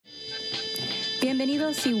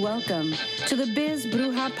Bienvenidos y welcome to the Biz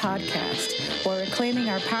Bruja podcast, where we're claiming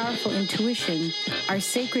our powerful intuition, our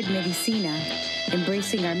sacred medicina,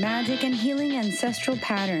 embracing our magic and healing ancestral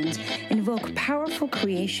patterns, invoke powerful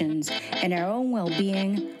creations in our own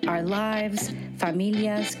well-being, our lives,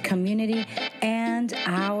 familias, community, and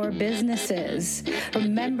our businesses.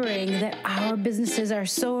 Remembering that our businesses are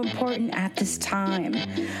so important at this time.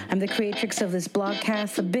 I'm the creatrix of this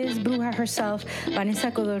blogcast, the Biz Bruja herself, Vanessa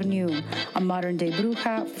Codorniu, a modern-day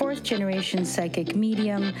bruja, fourth-generation psychic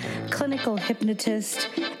medium, clinical hypnotist,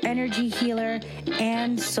 energy healer,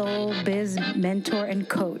 and soul biz mentor and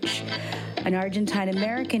coach. An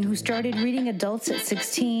Argentine-American who started reading adults at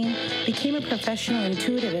 16, became a professional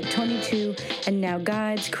intuitive at 22, and now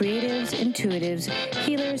guides creatives, intuitives,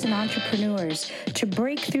 healers, and entrepreneurs to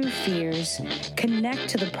break through fears, connect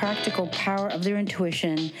to the practical power of their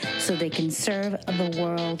intuition so they can serve the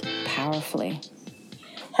world powerfully.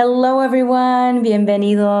 Hello everyone,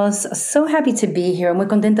 bienvenidos. So happy to be here. Muy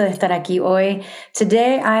contenta de estar aquí hoy.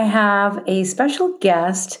 Today I have a special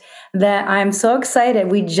guest that I'm so excited.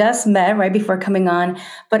 We just met right before coming on,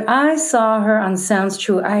 but I saw her on Sounds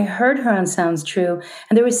True. I heard her on Sounds True,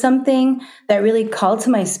 and there was something that really called to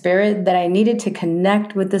my spirit that I needed to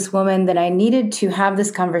connect with this woman, that I needed to have this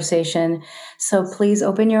conversation. So please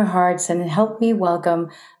open your hearts and help me welcome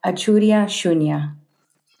Acharya Shunya.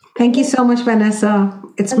 Thank you so much, Vanessa.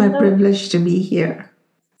 It's my privilege to be here.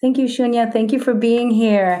 Thank you, Shunya. Thank you for being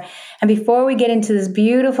here. And before we get into this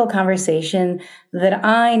beautiful conversation that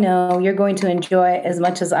I know you're going to enjoy as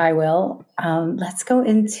much as I will, let's go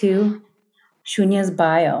into Shunya's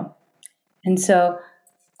bio. And so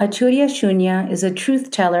Acharya Shunya is a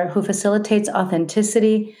truth teller who facilitates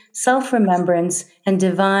authenticity, self-remembrance, and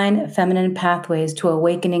divine feminine pathways to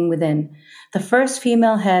awakening within. The first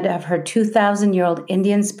female head of her 2,000-year-old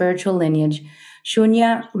Indian spiritual lineage,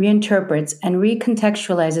 Shunya reinterprets and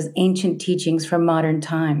recontextualizes ancient teachings for modern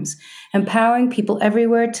times, empowering people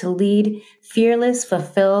everywhere to lead fearless,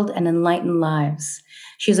 fulfilled, and enlightened lives.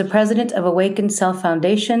 She is a president of Awakened Self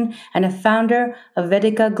Foundation and a founder of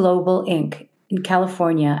Vedika Global Inc. in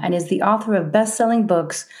California, and is the author of best-selling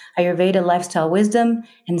books Ayurveda Lifestyle Wisdom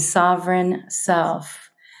and Sovereign Self.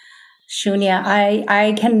 Shunya,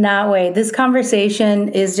 I cannot wait. This conversation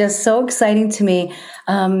is just so exciting to me.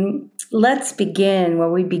 Let's begin where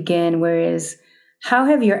we begin, whereas how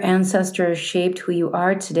have your ancestors shaped who you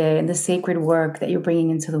are today and the sacred work that you're bringing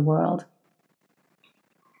into the world?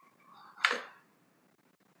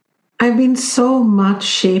 I've been so much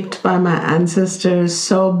shaped by my ancestors,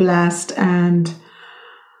 so blessed and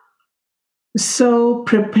so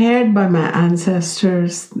prepared by my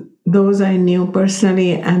ancestors, those I knew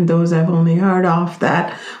personally and those I've only heard of,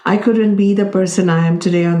 that I couldn't be the person I am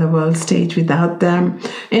today on the world stage without them.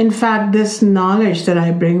 In fact, this knowledge that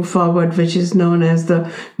I bring forward, which is known as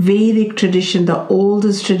the Vedic tradition, the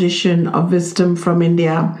oldest tradition of wisdom from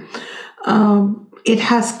India, it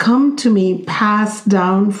has come to me passed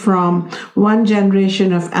down from one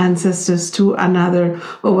generation of ancestors to another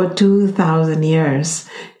over 2,000 years.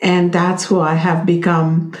 And that's who I have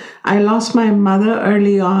become. I lost my mother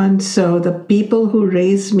early on, so the people who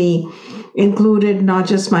raised me included not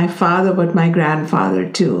just my father, but my grandfather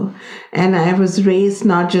too. And I was raised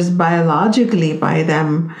not just biologically by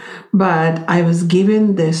them, but I was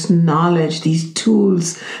given this knowledge, these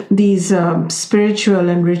tools, these spiritual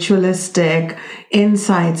and ritualistic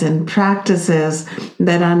insights and practices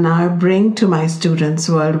that I now bring to my students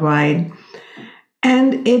worldwide.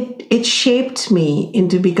 And it shaped me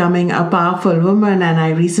into becoming a powerful woman. And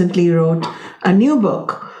I recently wrote a new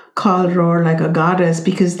book called Roar Like a Goddess,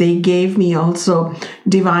 because they gave me also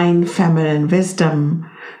divine feminine wisdom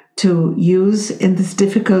to use in this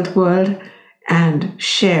difficult world and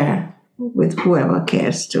share with whoever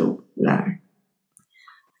cares to learn.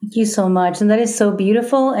 Thank you so much. And that is so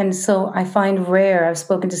beautiful. And so I find rare, I've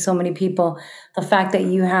spoken to so many people, the fact that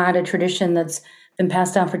you had a tradition that's been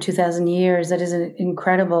passed down for 2,000 years, that is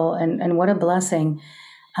incredible. And what a blessing.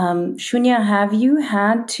 Shunya, have you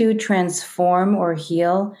had to transform or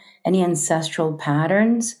heal any ancestral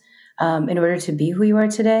patterns in order to be who you are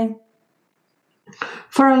today?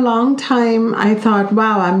 For a long time, I thought,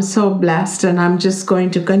 wow, I'm so blessed and I'm just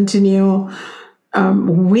going to continue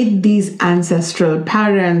with these ancestral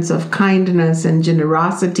patterns of kindness and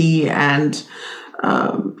generosity and,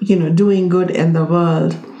 doing good in the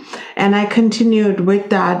world. And I continued with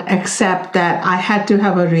that, except that I had to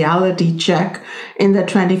have a reality check in the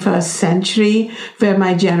 21st century where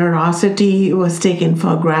my generosity was taken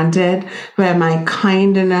for granted, where my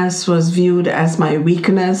kindness was viewed as my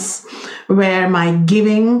weakness, where my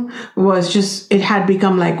giving was just, it had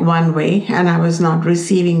become like one way and I was not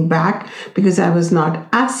receiving back because I was not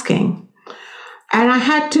asking. And I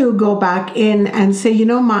had to go back in and say,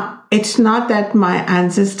 it's not that my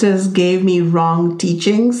ancestors gave me wrong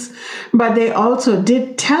teachings, but they also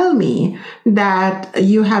did tell me that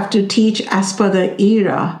you have to teach as per the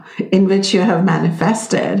era in which you have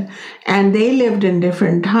manifested. And they lived in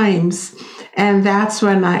different times. And that's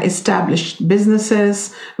when I established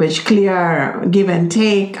businesses, which clear give and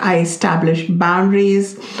take. I established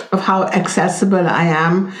boundaries of how accessible I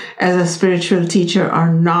am as a spiritual teacher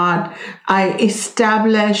or not. I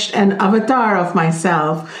established an avatar of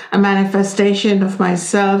myself, a manifestation of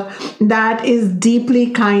myself that is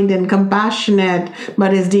deeply kind and compassionate,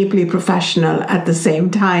 but is deeply professional at the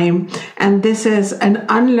same time. And this is an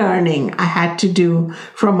unlearning I had to do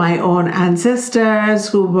from my own ancestors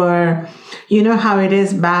who were, you know how it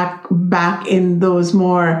is back in those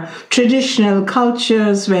more traditional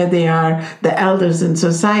cultures where they are the elders in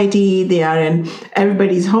society, they are in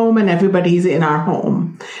everybody's home and everybody's in our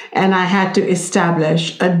home. And I had to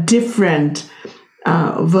establish a different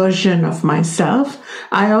version of myself.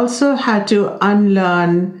 I also had to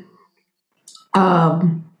unlearn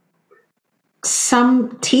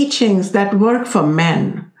some teachings that work for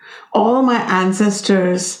men. All my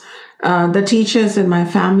ancestors, the teachers in my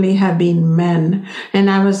family have been men, and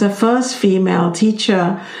I was the first female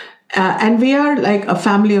teacher. And we are like a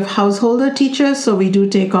family of householder teachers, so we do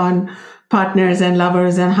take on partners and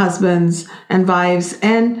lovers and husbands and wives.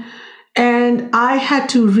 And I had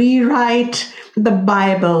to rewrite the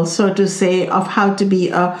Bible, so to say, of how to be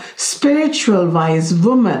a spiritual wise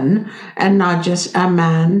woman and not just a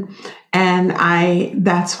man. And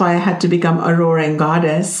that's why I had to become a roaring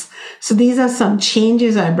goddess. So these are some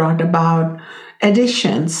changes I brought about,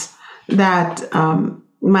 additions that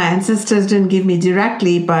my ancestors didn't give me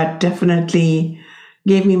directly, but definitely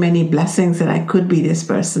gave me many blessings that I could be this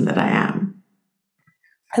person that I am.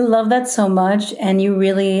 I love that so much. And you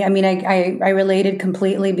really, I related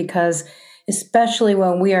completely because especially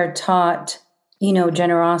when we are taught,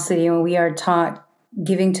 generosity, when we are taught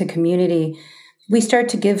giving to community, we start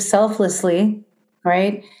to give selflessly,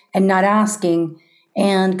 right? And not asking,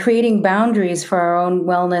 and creating boundaries for our own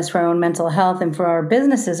wellness, for our own mental health, and for our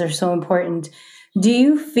businesses are so important. Do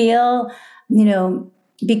you feel,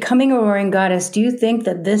 becoming a roaring goddess, do you think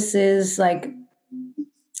that this is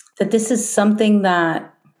something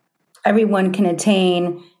that everyone can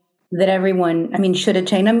attain, that everyone, should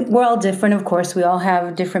attain? We're all different, of course. We all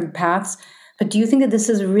have different paths. But do you think that this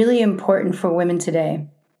is really important for women today?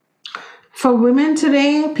 For women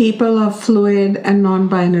today, people of fluid and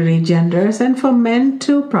non-binary genders, and for men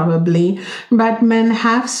too, probably, but men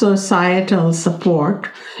have societal support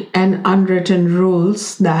and unwritten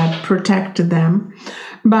rules that protect them.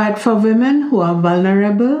 But for women who are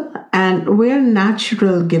vulnerable, and we're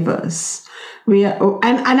natural givers, and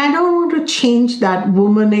I don't want to change that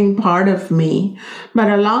womaning part of me, but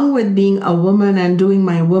along with being a woman and doing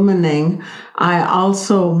my womaning, I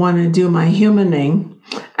also want to do my humaning.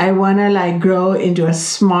 I want to grow into a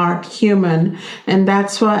smart human. And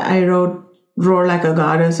that's why I wrote Roar Like a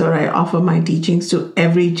Goddess, or I offer my teachings to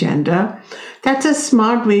every gender. That's a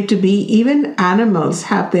smart way to be. Even animals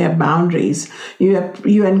have their boundaries.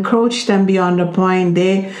 You encroach them beyond a point.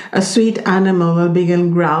 A sweet animal will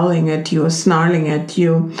begin growling at you or snarling at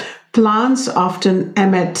you. Plants often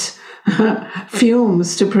emit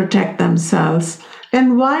fumes to protect themselves.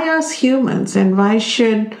 And why us humans? And why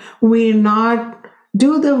should we not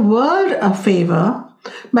do the world a favor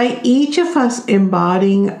by each of us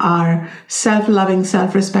embodying our self-loving,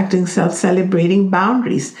 self-respecting, self-celebrating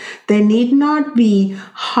boundaries? They need not be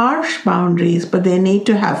harsh boundaries, but they need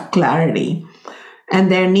to have clarity. And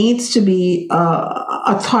there needs to be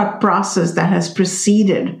a thought process that has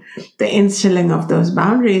preceded the instilling of those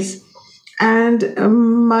boundaries. And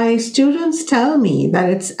my students tell me that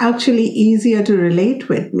it's actually easier to relate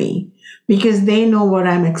with me because they know what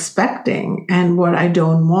I'm expecting and what I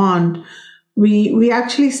don't want. We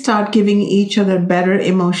actually start giving each other better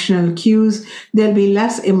emotional cues. There'll be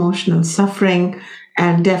less emotional suffering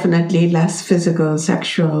and definitely less physical,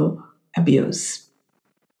 sexual abuse.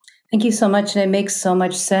 Thank you so much. And it makes so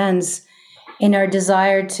much sense. In our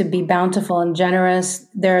desire to be bountiful and generous,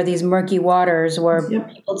 there are these murky waters where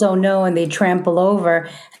people don't know and they trample over.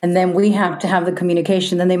 And then we have to have the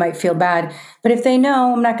communication. Then they might feel bad. But if they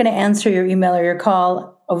know, I'm not going to answer your email or your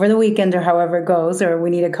call, over the weekend or however it goes, or we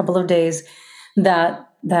need a couple of days that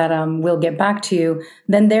we'll get back to you,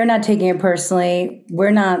 then they're not taking it personally.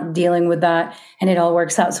 We're not dealing with that, and it all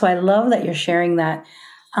works out. So I love that you're sharing that.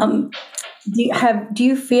 Do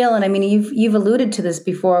you feel, and I mean, you've alluded to this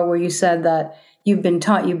before, where you said that you've been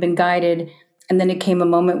taught, you've been guided, and then it came a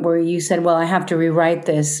moment where you said, well, I have to rewrite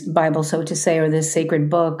this Bible, so to say, or this sacred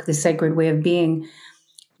book, this sacred way of being.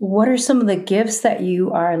 What are some of the gifts that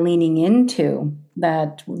you are leaning into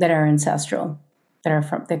that are ancestral,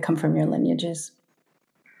 that come from your lineages?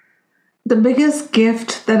 The biggest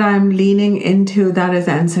gift that I'm leaning into that is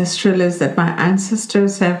ancestral is that my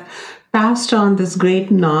ancestors have passed on this great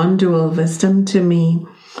non-dual wisdom to me,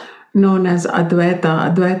 known as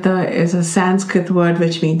Advaita. Advaita is a Sanskrit word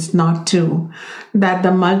which means not two. That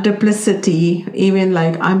the multiplicity, even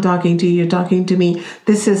like I'm talking to you, you're talking to me,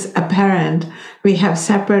 this is apparent. We have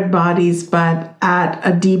separate bodies, but at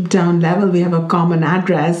a deep down level, we have a common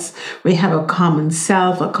address. We have a common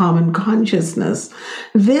self, a common consciousness.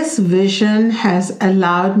 This vision has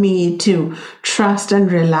allowed me to trust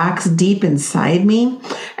and relax deep inside me.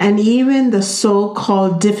 And even the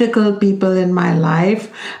so-called difficult people in my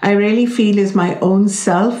life, I really feel is my own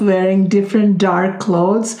self wearing different dark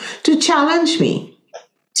clothes to challenge me,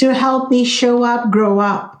 to help me show up, grow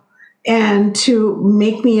up, and to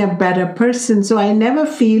make me a better person. So I never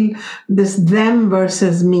feel this them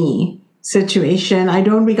versus me situation. I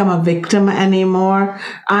don't become a victim anymore.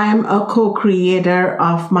 I'm a co-creator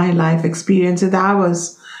of my life experience. And that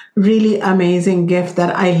was really amazing gift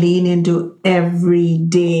that I lean into every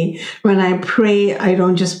day. When I pray, I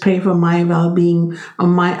don't just pray for my well-being or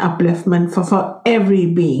my upliftment, for every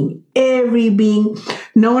being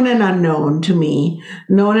known and unknown to me,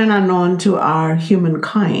 known and unknown to our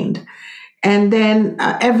humankind. And then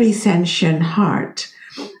every sentient heart.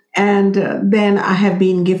 And then I have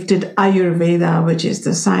been gifted Ayurveda, which is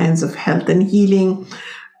the science of health and healing,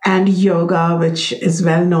 and yoga, which is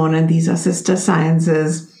well known, and these are sister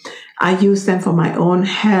sciences. I use them for my own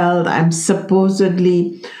health. I'm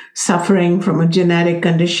supposedly suffering from a genetic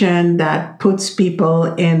condition that puts people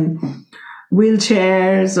in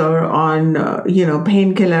wheelchairs or on,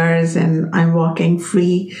 painkillers, and I'm walking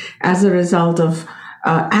free as a result of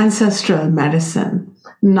ancestral medicine,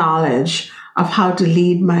 knowledge of how to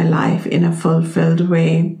lead my life in a fulfilled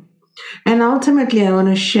way. And ultimately, I want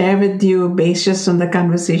to share with you, based just on the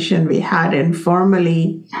conversation we had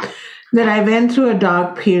informally, that I went through a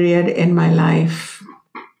dark period in my life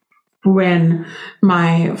when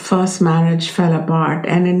my first marriage fell apart.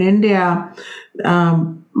 And in India,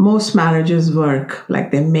 most marriages work,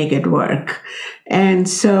 like they make it work. And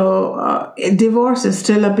so divorce is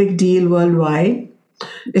still a big deal worldwide,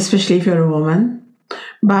 especially if you're a woman.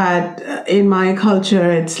 But in my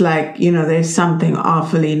culture, it's like, there's something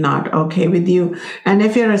awfully not okay with you. And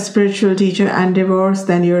if you're a spiritual teacher and divorced,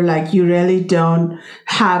 then you're like, you really don't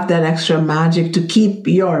have that extra magic to keep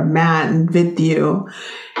your man with you.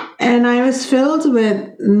 And I was filled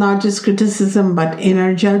with not just criticism, but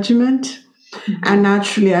inner judgment. And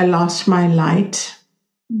naturally, I lost my light.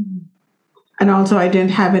 And also, I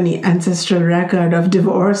didn't have any ancestral record of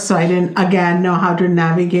divorce, so I didn't, again, know how to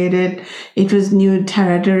navigate it. It was new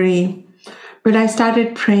territory. But I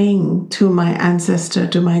started praying to my ancestor,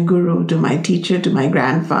 to my guru, to my teacher, to my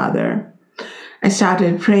grandfather. I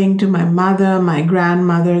started praying to my mother, my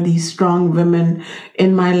grandmother, these strong women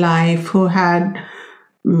in my life who had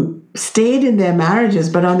stayed in their marriages,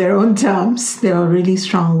 but on their own terms. They were really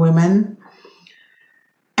strong women.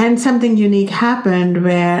 And something unique happened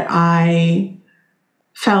where I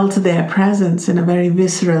felt their presence in a very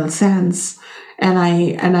visceral sense. And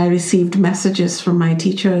I received messages from my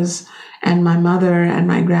teachers and my mother and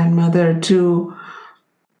my grandmother to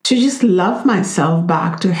just love myself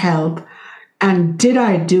back to health. And did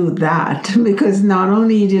I do that? Because not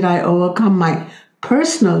only did I overcome my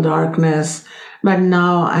personal darkness, but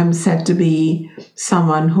now I'm set to be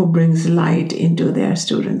someone who brings light into their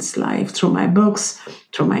students' life through my books,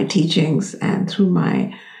 through my teachings, and through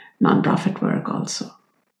my nonprofit work also.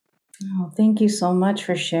 Oh, thank you so much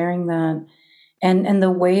for sharing that. And the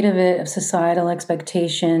weight of it, of societal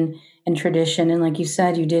expectation and tradition. And like you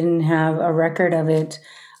said, you didn't have a record of it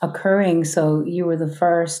occurring, so you were the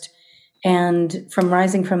first. And from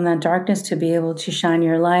rising from that darkness to be able to shine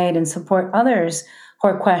your light and support others who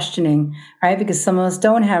are questioning, right? Because some of us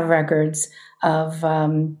don't have records of,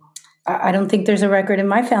 I don't think there's a record in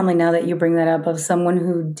my family now that you bring that up, of someone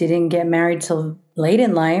who didn't get married till late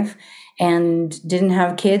in life and didn't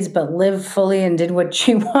have kids, but lived fully and did what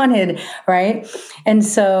she wanted, right? And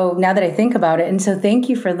so now that I think about it, and so thank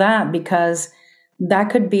you for that, because that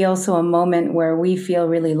could be also a moment where we feel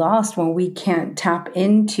really lost when we can't tap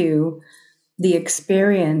into the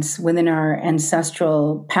experience within our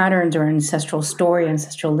ancestral patterns or ancestral story,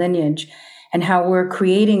 ancestral lineage, and how we're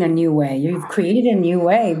creating a new way. You've created a new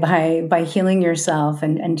way by healing yourself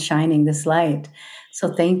and shining this light.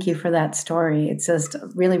 So thank you for that story. It's just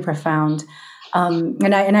really profound.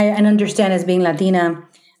 And I understand, as being Latina,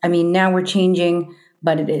 I mean, now we're changing,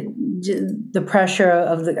 but the pressure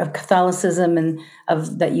of Catholicism and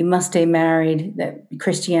of that you must stay married, that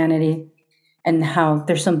Christianity, and how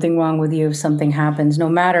there's something wrong with you if something happens, no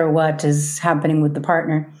matter what is happening with the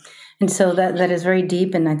partner. And so that is very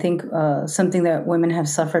deep, and I think something that women have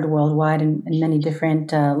suffered worldwide in many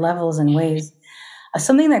different levels and ways.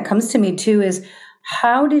 Something that comes to me too is,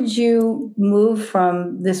 how did you move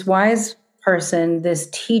from this wise person, this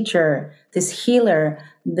teacher, this healer,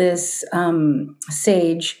 this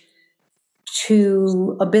sage,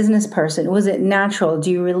 to a business person? Was it natural?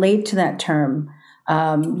 Do you relate to that term?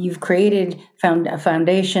 You've created a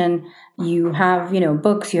foundation. You have,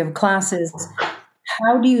 books. You have classes.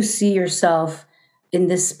 How do you see yourself in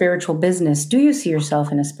this spiritual business? Do you see yourself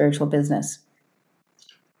in a spiritual business?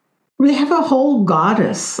 We have a whole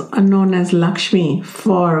goddess known as Lakshmi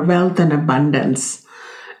for wealth and abundance.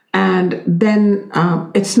 And then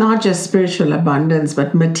it's not just spiritual abundance,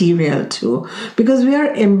 but material too, because we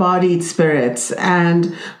are embodied spirits.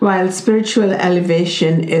 And while spiritual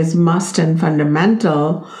elevation is must and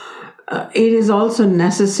fundamental, it is also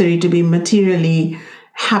necessary to be materially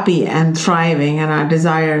happy and thriving and our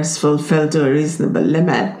desires fulfilled to a reasonable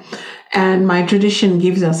limit. And my tradition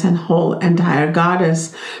gives us a whole entire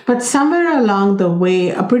goddess. But somewhere along the way,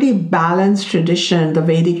 a pretty balanced tradition, the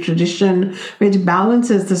Vedic tradition, which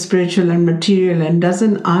balances the spiritual and material and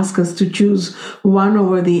doesn't ask us to choose one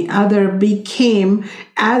over the other, became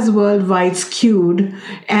as worldwide skewed.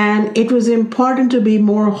 And it was important to be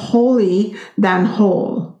more holy than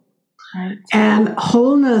whole. Right. And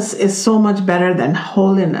wholeness is so much better than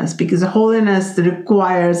holiness, because holiness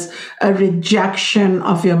requires a rejection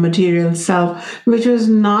of your material self, which was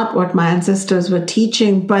not what my ancestors were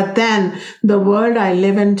teaching. But then the world I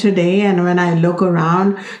live in today, and when I look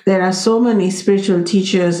around, there are so many spiritual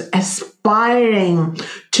teachers aspiring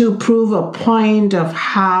to prove a point of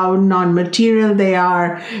how non-material they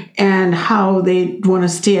are and how they want to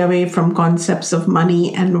stay away from concepts of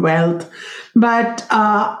money and wealth. But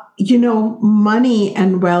money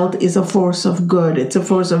and wealth is a force of good. It's a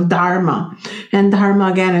force of dharma. And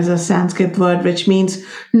dharma, again, is a Sanskrit word, which means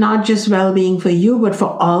not just well-being for you, but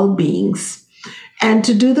for all beings. And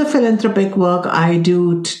to do the philanthropic work I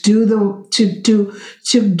do,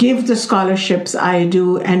 to give the scholarships I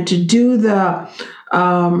do, and to do the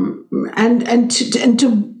and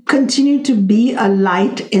to continue to be a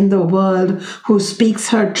light in the world who speaks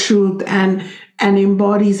her truth and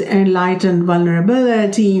embodies enlightened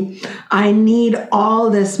vulnerability, I need all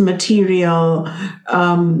this material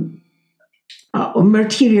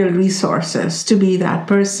resources to be that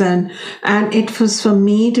person. And it was for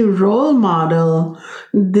me to role model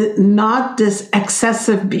not this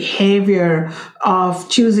excessive behavior of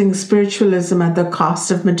choosing spiritualism at the cost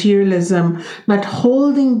of materialism, but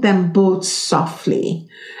holding them both softly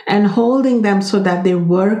and holding them so that they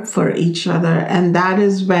work for each other. And that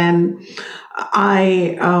is when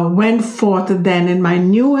I went forth then in my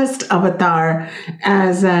newest avatar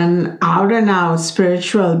as an out-and-out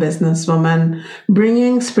spiritual businesswoman,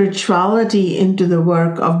 bringing spirituality into the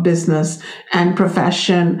work of business and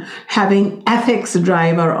profession, having ethics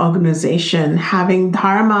drive our organization, having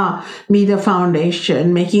dharma be the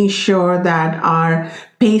foundation, making sure that our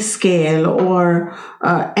pay scale or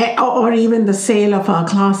even the sale of our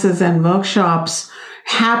classes and workshops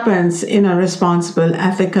happens in a responsible,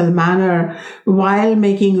 ethical manner, while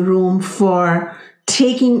making room for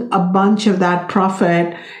taking a bunch of that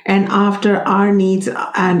profit, and after our needs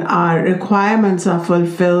and our requirements are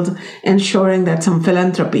fulfilled, ensuring that some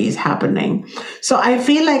philanthropy is happening. So I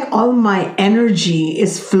feel like all my energy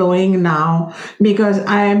is flowing now because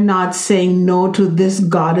I am not saying no to this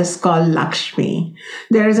goddess called Lakshmi.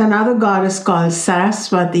 There is another goddess called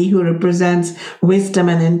Saraswati who represents wisdom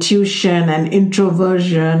and intuition and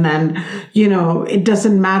introversion, and it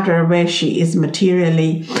doesn't matter where she is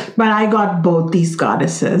materially. But I got both these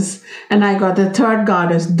goddesses, and I got the third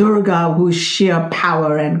goddess, Durga, who's sheer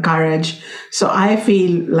power and courage. So I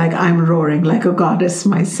feel like I'm roaring like a goddess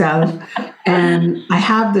myself, and I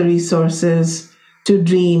have the resources to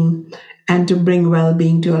dream and to bring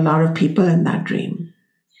well-being to a lot of people in that dream.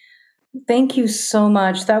 Thank you so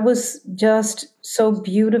much. That was just so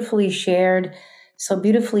beautifully shared, so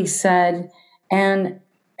beautifully said. And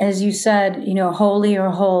as you said, holy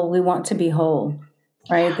or whole, we want to be whole.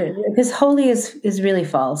 right? Because holy is really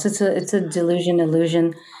false. It's a delusion,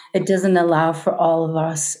 illusion. It doesn't allow for all of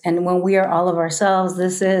us. And when we are all of ourselves,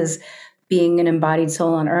 this is being an embodied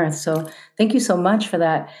soul on earth. So thank you so much for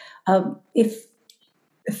that. If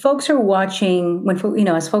folks are watching,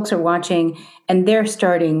 as folks are watching and they're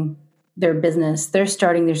starting their business, they're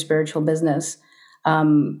starting their spiritual business,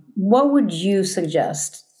 what would you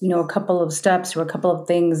suggest? A couple of steps or a couple of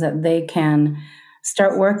things that they can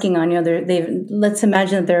start working on. Let's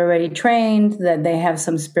imagine that they're already trained, that they have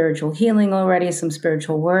some spiritual healing already, some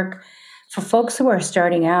spiritual work. For folks who are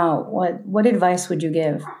starting out, what advice would you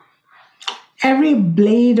give? Every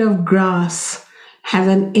blade of grass has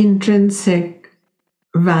an intrinsic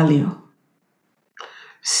value.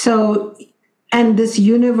 So, and this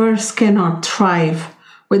universe cannot thrive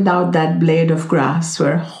without that blade of grass.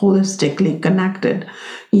 We're holistically connected.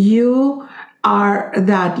 You are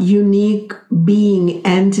that unique being,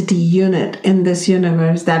 entity, unit in this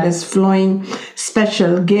universe that is flowing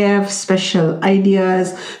special gifts, special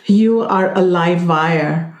ideas. You are a live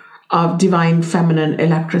wire of divine feminine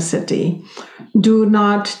electricity. Do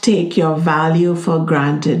not take your value for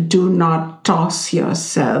granted. Do not toss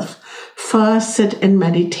yourself. First, sit in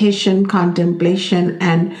meditation, contemplation,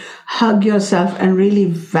 and hug yourself and really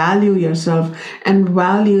value yourself and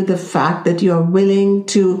value the fact that you've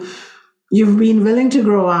been willing to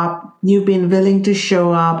grow up, you've been willing to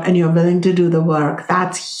show up, and you're willing to do the work.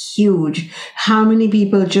 That's huge. How many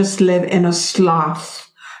people just live in a sloth?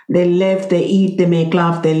 They live, they eat, they make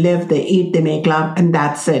love, they live, they eat, they make love, and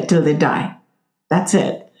that's it till they die. That's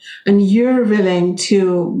it. And you're willing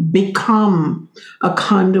to become a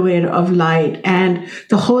conduit of light, and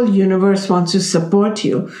the whole universe wants to support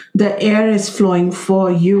you. The air is flowing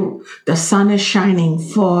for you. The sun is shining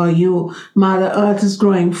for you. Mother Earth is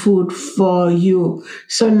growing food for you.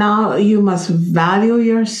 So now you must value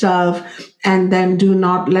yourself, and then do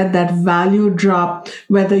not let that value drop,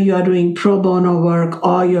 whether you're doing pro bono work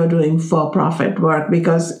or you're doing for-profit work,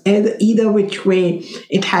 because either which way,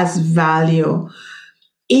 it has value.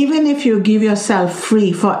 Even if you give yourself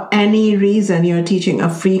free for any reason, you're teaching a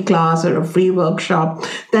free class or a free workshop,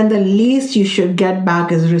 then the least you should get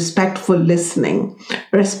back is respectful listening,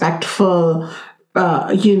 respectful,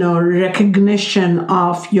 recognition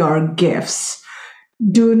of your gifts.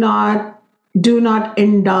 Do not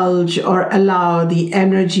indulge or allow the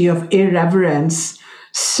energy of irreverence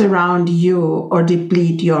surround you or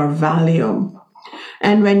deplete your value.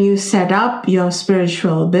 And when you set up your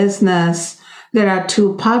spiritual business, there are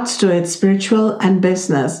two parts to it, spiritual and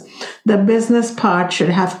business. The business part should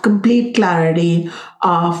have complete clarity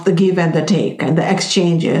of the give and the take and the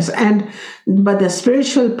exchanges. But the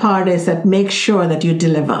spiritual part is that make sure that you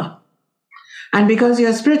deliver. And because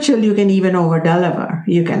you're spiritual, you can even over-deliver.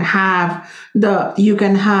 You can have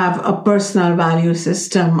a personal value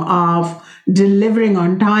system of delivering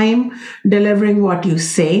on time, delivering what you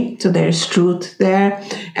say, so there's truth there,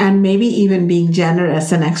 and maybe even being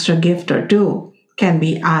generous, an extra gift or two can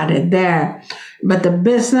be added there. But the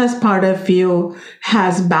business part of you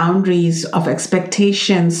has boundaries of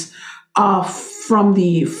expectations from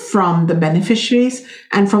the beneficiaries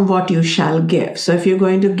and from what you shall give. So if you're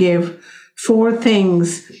going to give 4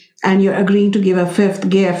 things and you're agreeing to give a 5th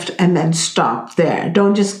gift and then stop there.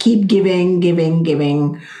 Don't just keep giving.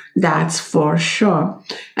 That's for sure.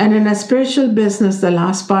 And in a spiritual business, the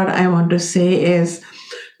last part I want to say is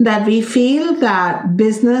that we feel that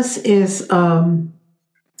business is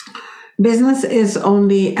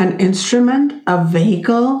only an instrument, a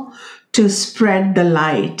vehicle to spread the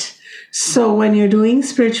light. So when you're doing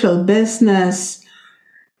spiritual business,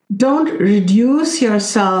 don't reduce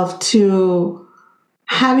yourself to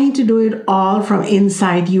having to do it all from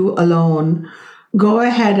inside you alone. Go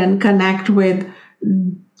ahead and connect with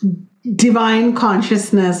divine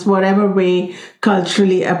consciousness, whatever way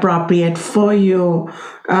culturally appropriate for you.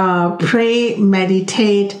 Pray,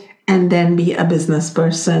 meditate, and then be a business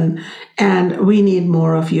person. And we need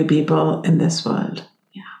more of you people in this world.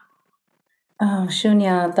 Oh,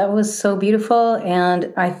 Shunya, that was so beautiful.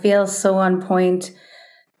 And I feel so on point.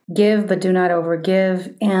 Give, but do not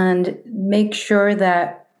overgive, and make sure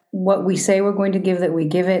that what we say we're going to give, that we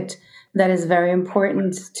give it. That is very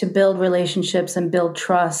important to build relationships and build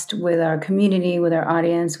trust with our community, with our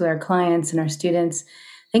audience, with our clients and our students.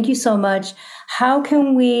 Thank you so much. How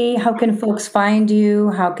can folks find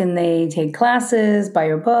you? How can they take classes, buy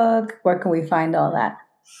your book? Where can we find all that?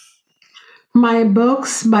 My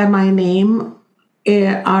books by my name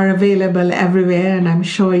are available everywhere, and I'm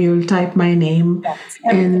sure you'll type my name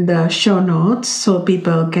in the show notes so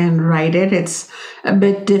people can write it. It's a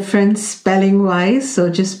bit different spelling wise,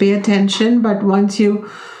 so just pay attention. But once you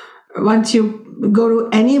once you go to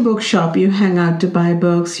any bookshop you hang out to buy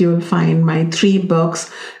books, you'll find my 3 books.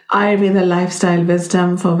 Ayurveda Lifestyle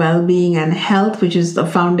Wisdom for Well-Being and Health, which is the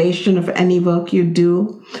foundation of any work you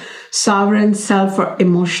do. Sovereign Self for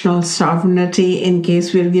emotional sovereignty, in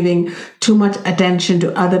case we're giving too much attention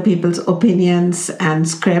to other people's opinions and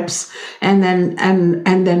scripts, and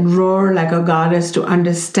then Roar Like a Goddess, to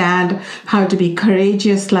understand how to be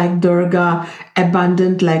courageous like Durga,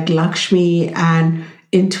 abundant like Lakshmi, and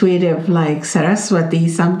intuitive like Saraswati,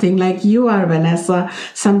 something like you are, Vanessa,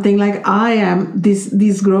 something like I am.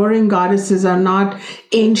 These growing goddesses are not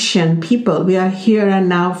ancient people. We are here and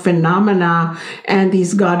now phenomena, and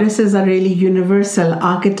these goddesses are really universal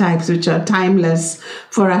archetypes which are timeless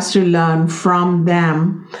for us to learn from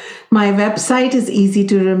them. My website is easy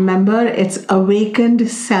to remember. It's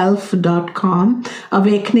awakenedself.com.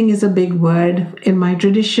 Awakening is a big word in my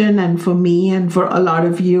tradition and for me and for a lot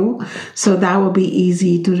of you. So that will be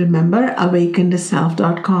easy to remember,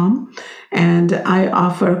 awakenedself.com. And I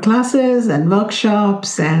offer classes and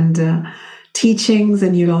workshops and teachings,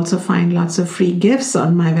 and you'll also find lots of free gifts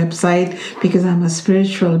on my website because I'm a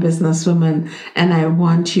spiritual businesswoman and I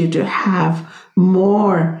want you to have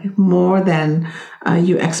more than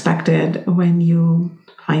you expected when you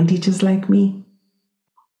find teachers like me.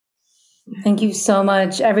 Thank you so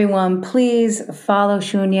much, everyone. Please follow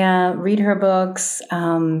Shunya, read her books,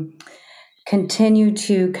 continue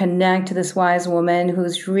to connect to this wise woman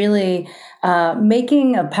who's really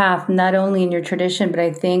making a path not only in your tradition, but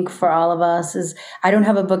I think for all of us. Is I don't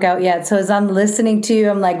have a book out yet, so as I'm listening to you,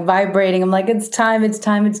 I'm like vibrating. I'm like, it's time. And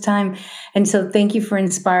so thank you for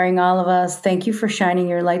inspiring all of us. Thank you for shining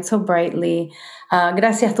your light so brightly.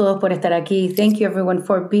 Gracias todos por estar aquí. Thank you, everyone,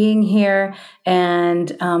 for being here.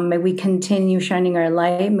 And may we continue shining our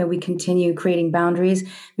light. May we continue creating boundaries.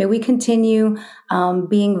 May we continue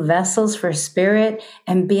being vessels for spirit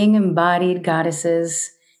and being embodied goddesses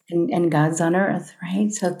and gods on earth,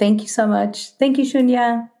 right? So thank you so much. Thank you,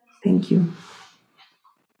 Shunya. Thank you.